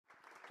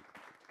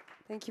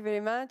Thank you very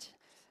much.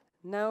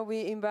 Now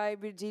we invite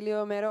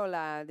Virgilio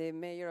Merola, the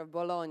mayor of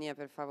Bologna,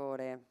 per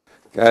favore.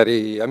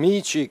 Cari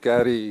amici,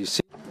 cari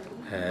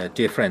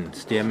dear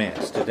friends, dear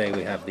mayors, today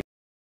we have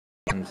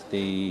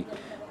the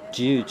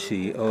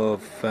duty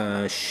of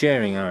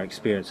sharing our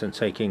experience and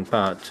taking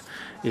part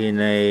in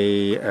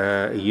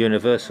a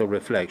universal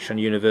reflection,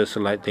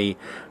 universal like the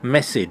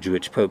message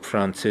which Pope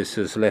Francis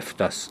has left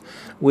us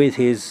with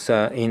his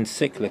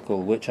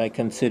encyclical, which I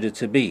consider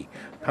to be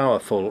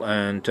powerful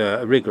and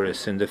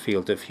rigorous in the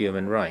field of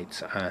human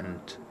rights and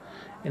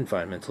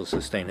environmental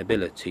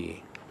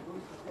sustainability.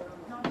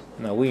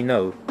 Now we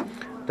know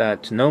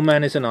that no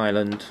man is an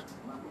island,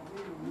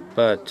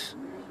 but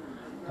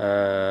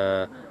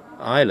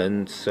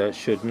islands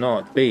should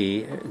not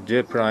be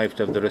deprived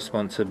of the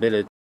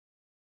responsibility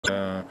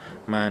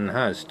man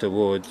has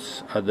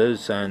towards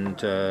others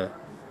and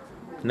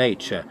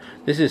nature.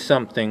 This is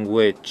something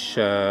which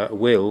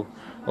will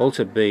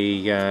also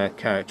be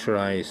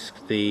characterize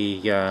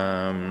the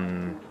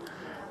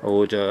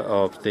order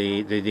of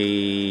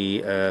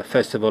the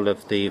festival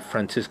of the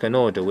Franciscan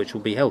Order, which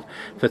will be held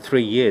for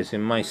 3 years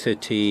in my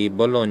city,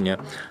 Bologna.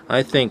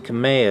 I think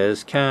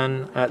mayors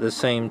can, at the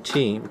same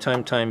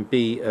time,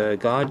 be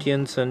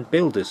guardians and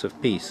builders of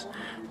peace.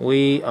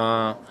 We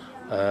are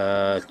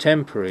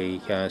temporary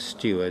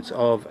stewards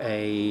of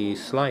a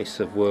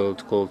slice of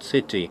world called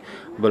city.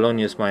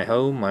 Bologna is my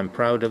home. I'm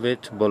proud of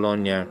it.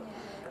 Bologna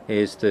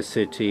is the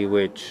city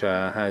which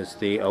has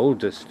the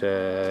oldest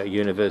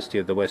university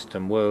of the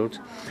Western world,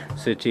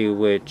 city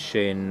which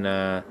in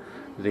the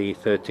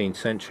 13th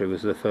century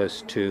was the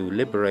first to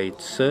liberate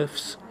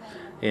serfs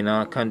in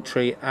our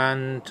country,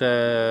 and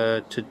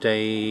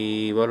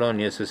today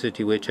Bologna is a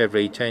city which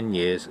every 10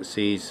 years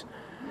sees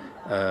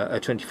a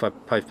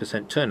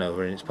 25%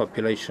 turnover in its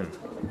population.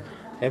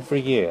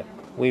 Every year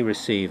we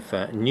receive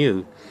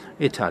new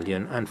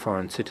Italian and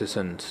foreign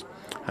citizens.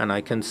 And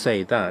I can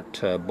say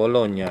that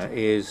Bologna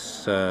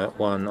is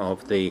one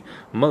of the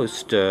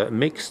most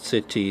mixed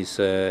cities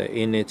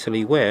in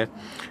Italy, where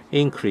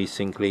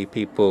increasingly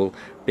people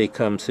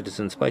become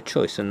citizens by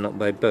choice and not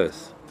by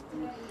birth.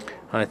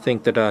 I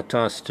think that our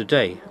task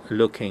today,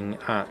 looking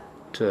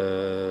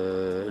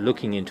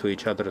into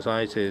each other's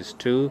eyes, is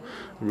to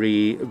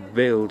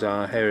rebuild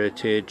our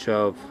heritage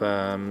of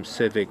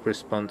civic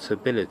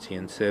responsibility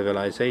and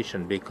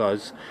civilization,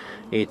 because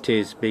it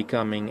is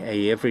becoming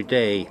a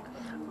everyday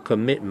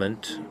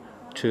commitment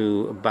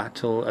to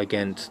battle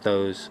against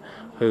those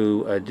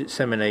who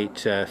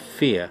disseminate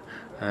fear,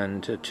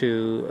 and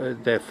to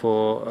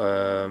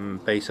therefore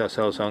base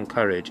ourselves on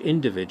courage.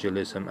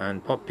 Individualism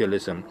and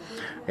populism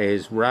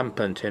is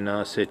rampant in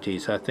our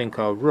cities. I think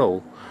our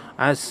role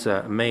as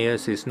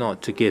mayors is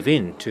not to give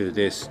in to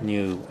this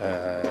new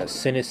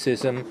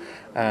cynicism,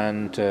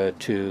 and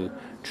to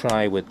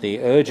try with the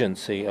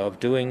urgency of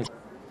doing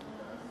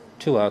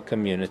to our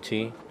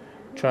community,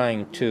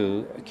 trying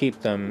to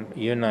keep them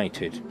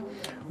united.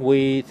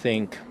 We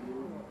think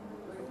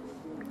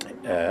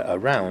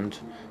around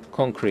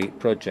concrete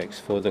projects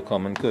for the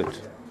common good,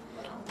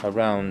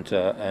 around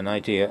an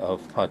idea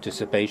of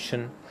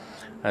participation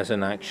as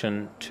an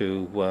action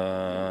to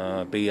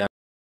be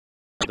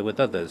with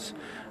others.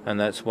 And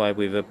that's why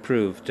we've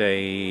approved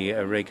a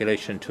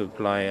regulation to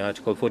apply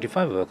Article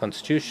 45 of our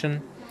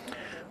Constitution,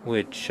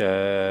 which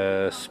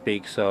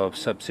speaks of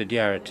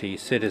subsidiarity.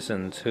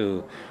 Citizens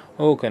who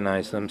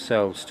organize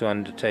themselves to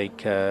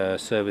undertake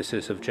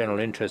services of general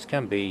interest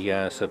can be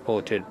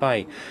supported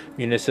by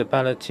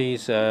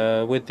municipalities.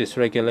 With this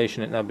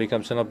regulation, it now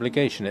becomes an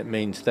obligation. It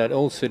means that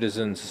all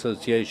citizens'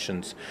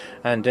 associations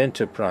and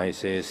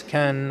enterprises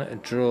can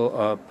draw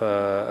up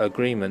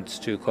agreements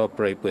to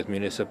cooperate with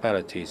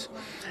municipalities.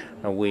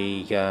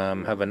 We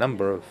have a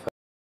number of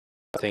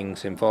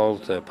things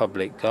involved: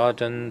 public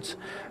gardens,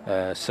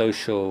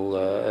 social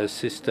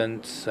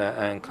assistance,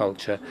 and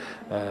culture.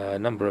 A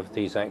number of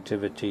these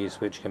activities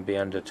which can be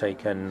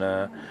undertaken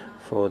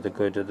for the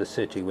good of the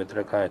city. With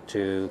regard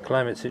to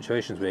climate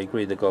situations, we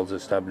agree the goals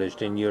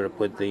established in Europe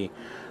with the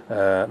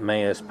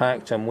Mayor's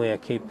Pact, and we are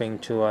keeping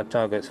to our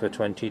targets for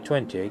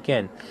 2020.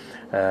 Again,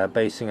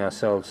 basing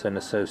ourselves on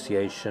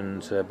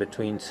associations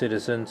between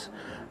citizens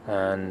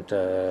and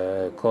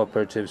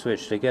cooperatives,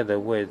 which together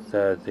with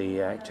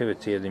the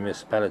activity of the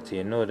municipality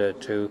in order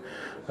to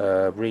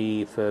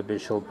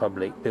refurbish all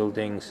public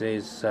buildings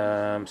is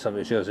something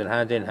which goes in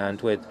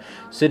hand with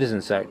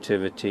citizens'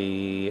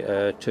 activity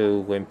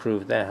to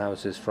improve their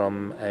houses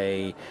from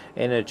a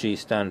energy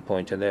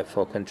standpoint, and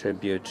therefore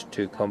contribute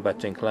to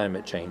combating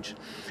climate change.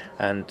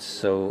 And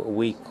so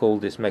we call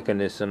this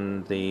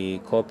mechanism the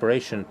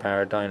cooperation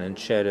paradigm and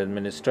shared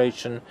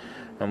administration,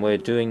 and we're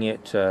doing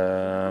it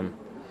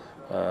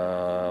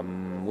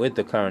with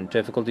the current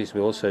difficulties.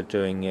 We're also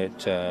doing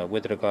it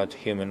with regard to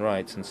human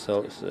rights and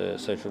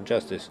social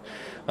justice.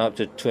 Up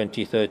to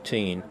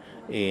 2013,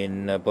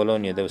 in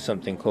Bologna, there was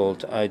something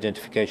called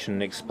Identification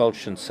and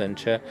Expulsion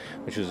Center,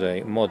 which was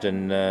a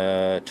modern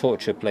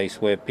torture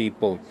place where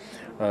people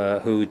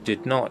who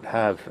did not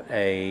have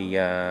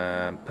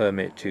a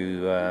permit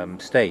to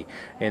stay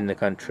in the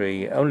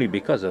country only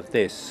because of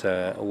this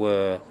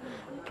were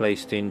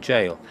placed in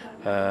jail.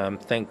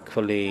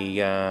 Thankfully,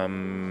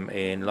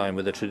 in line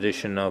with the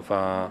tradition of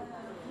our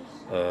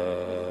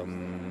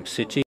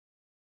city,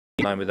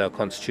 in line with our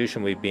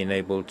constitution, we've been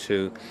able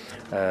to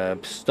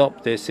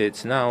stop this.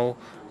 It's now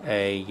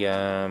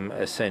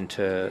a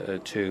center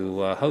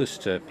to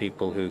host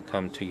people who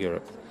come to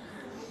Europe.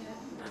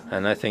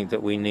 And I think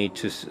that we need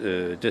to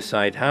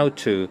decide how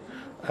to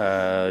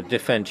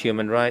defend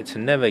human rights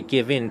and never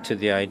give in to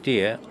the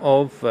idea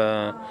of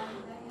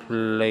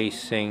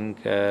placing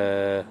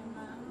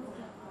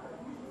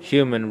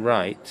human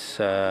rights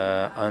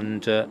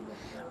under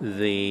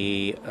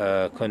the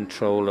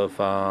control of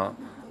our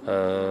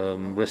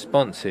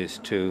responses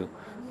to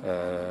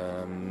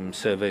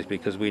surveys,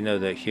 because we know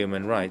that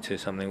human rights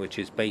is something which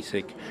is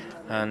basic.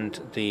 And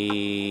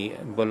the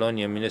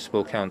Bologna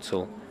Municipal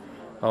Council,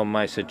 on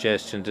my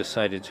suggestion,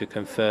 decided to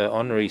confer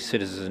honorary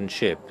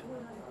citizenship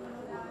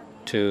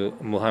to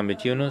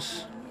Mohamed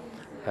Yunus.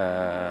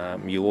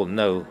 You all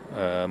know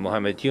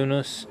Mohamed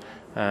Yunus,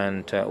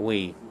 and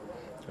we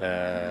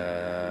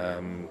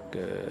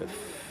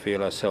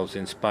feel ourselves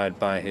inspired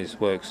by his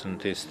works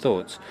and his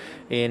thoughts.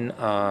 In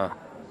our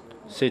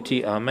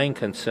city, our main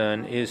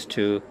concern is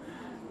to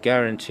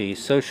guarantee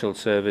social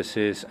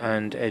services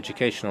and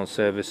educational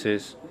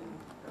services,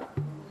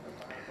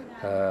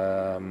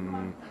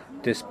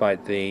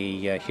 despite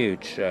the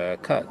huge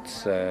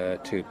cuts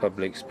to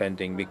public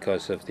spending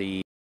because of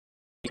the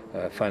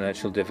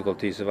financial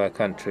difficulties of our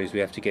countries. We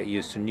have to get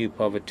used to new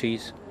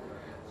poverties,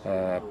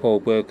 poor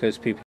workers,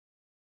 people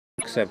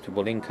with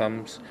acceptable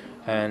incomes,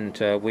 and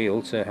we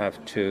also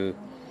have to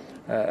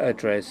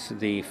address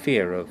the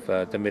fear of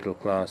the middle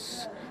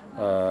class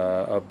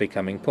of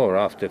becoming poor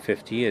after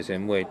 50 years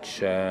in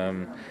which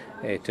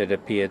it had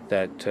appeared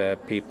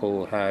that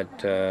people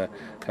had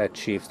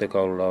achieved the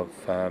goal of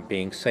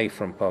being safe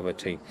from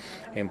poverty.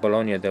 In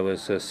Bologna, there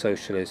was a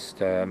socialist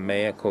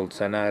mayor called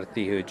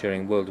Zanardi who,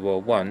 during World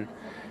War I,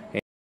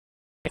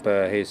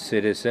 his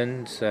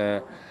citizens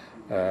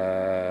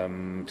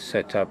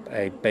set up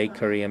a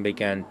bakery and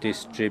began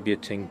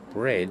distributing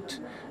bread.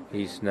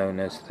 He's known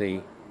as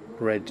the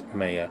bread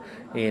mayor.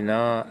 In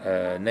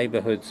our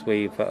neighborhoods,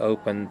 we've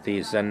opened the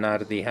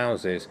Zanardi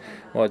houses.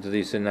 What are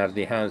these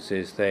Zanardi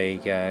houses? They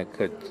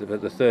could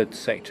put the third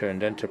sector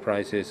and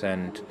enterprises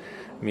and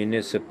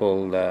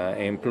municipal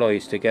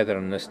employees together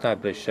and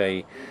establish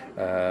a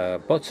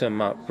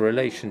bottom-up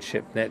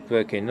relationship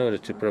network in order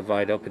to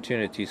provide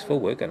opportunities for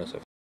work and also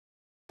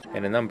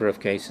in a number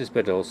of cases,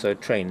 but also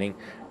training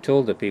to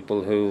all the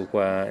people who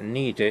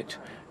need it,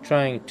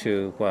 trying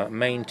to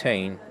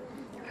maintain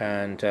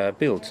and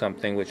build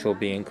something which will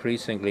be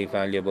increasingly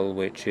valuable,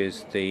 which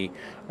is the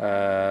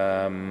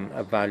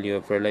value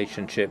of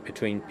relationship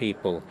between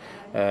people.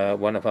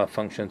 One of our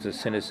functions as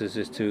citizens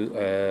is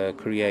to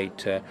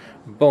create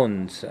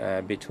bonds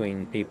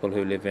between people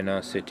who live in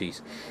our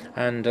cities.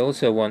 And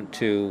also want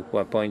to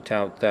point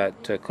out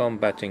that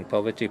combating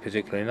poverty,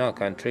 particularly in our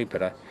country,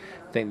 but I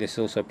think this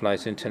also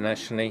applies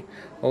internationally,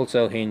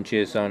 also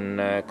hinges on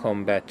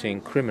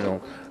combating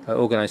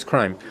organized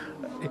crime.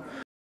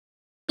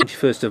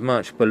 21st of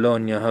March,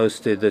 Bologna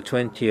hosted the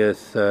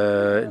 20th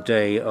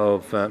day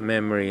of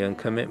memory and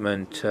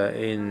commitment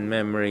in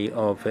memory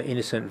of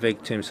innocent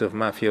victims of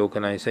mafia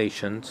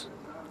organizations.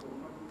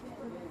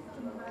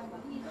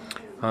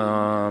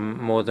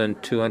 More than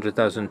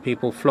 200,000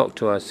 people flocked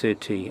to our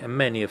city, and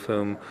many of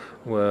whom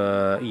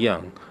were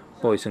young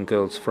boys and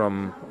girls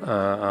from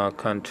our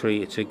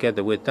country.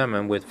 Together with them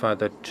and with the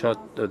Father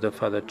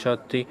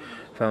Ciotti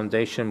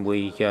Foundation,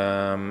 we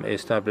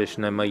established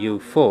an MOU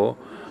for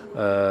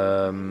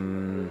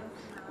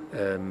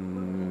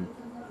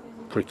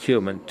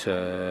procurement,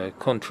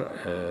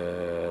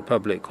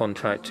 public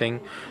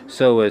contracting,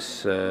 so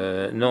as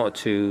not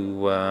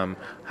to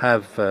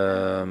have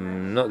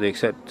not the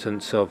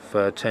acceptance of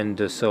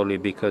tenders solely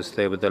because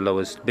they were the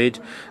lowest bid,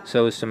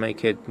 so as to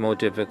make it more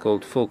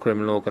difficult for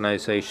criminal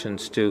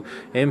organizations to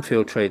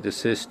infiltrate the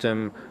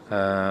system,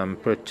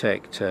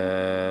 protect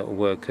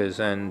workers,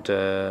 and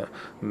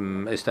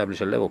establish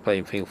a level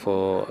playing field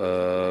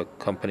for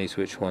companies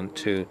which want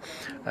to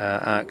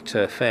act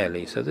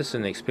fairly. So this is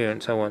an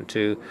experience I want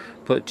to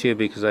put to you,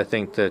 because I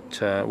think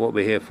that what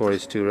we're here for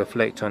is to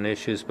reflect on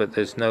issues, but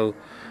there's no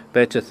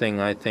better thing,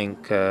 I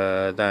think,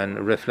 than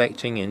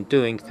reflecting in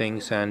doing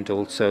things, and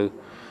also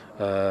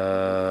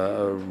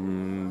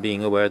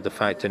being aware of the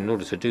fact that in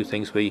order to do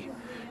things we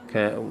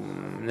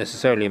can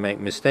necessarily make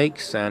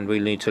mistakes, and we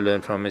need to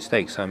learn from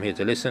mistakes. I'm here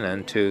to listen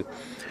and to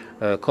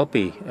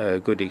copy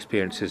good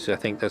experiences. I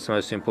think that's the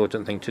most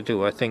important thing to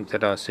do. I think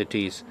that our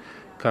cities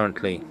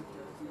currently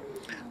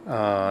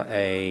are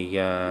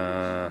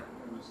a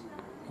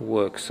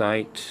work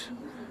site.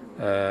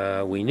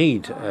 We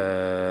need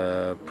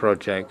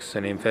projects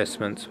and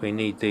investments. We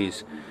need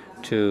these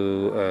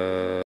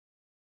to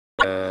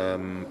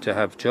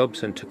have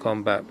jobs and to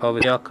combat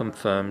poverty. We are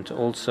confirmed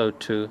also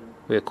to.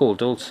 We are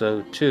called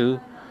also to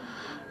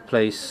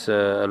place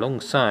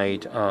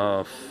alongside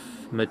our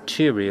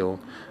material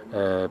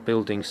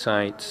building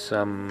sites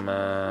some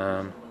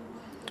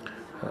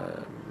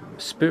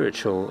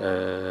spiritual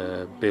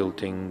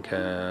building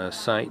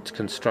sites,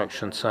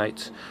 construction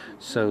sites,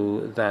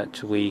 so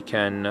that we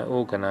can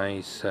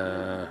organize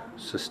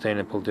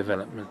sustainable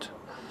development.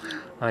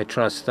 I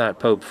trust that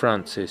Pope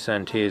Francis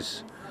and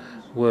his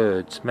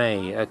words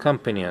may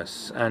accompany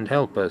us and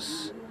help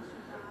us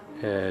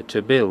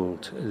to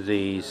build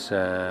these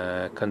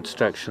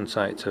construction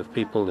sites of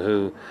people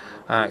who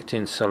act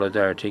in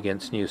solidarity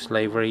against new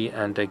slavery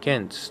and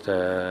against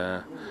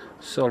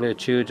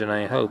solitude. And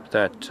I hope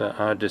that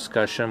our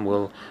discussion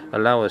will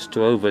allow us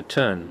to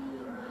overturn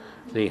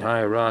the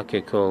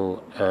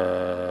hierarchical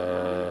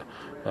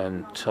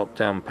and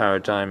top-down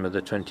paradigm of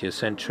the 20th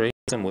century,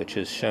 which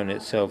has shown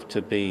itself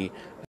to be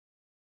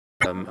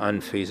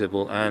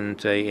unfeasible,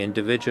 and a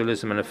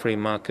individualism and a free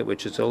market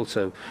which has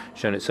also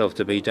shown itself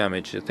to be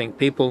damaged. I think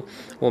people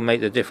will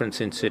make the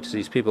difference in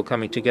cities, people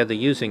coming together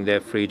using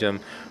their freedom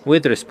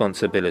with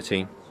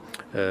responsibility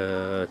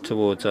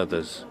towards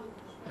others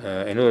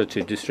in order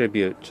to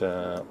distribute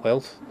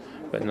wealth,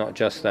 but not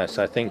just that.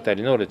 So I think that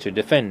in order to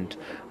defend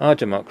our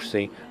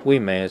democracy, we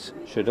mayors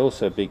should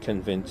also be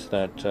convinced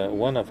that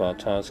one of our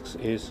tasks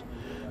is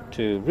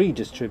to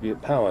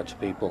redistribute power to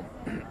people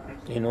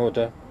in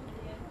order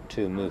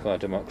to move our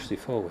democracy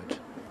forward.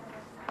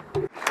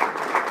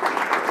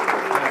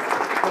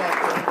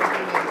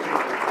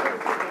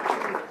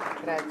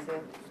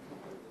 Grazie.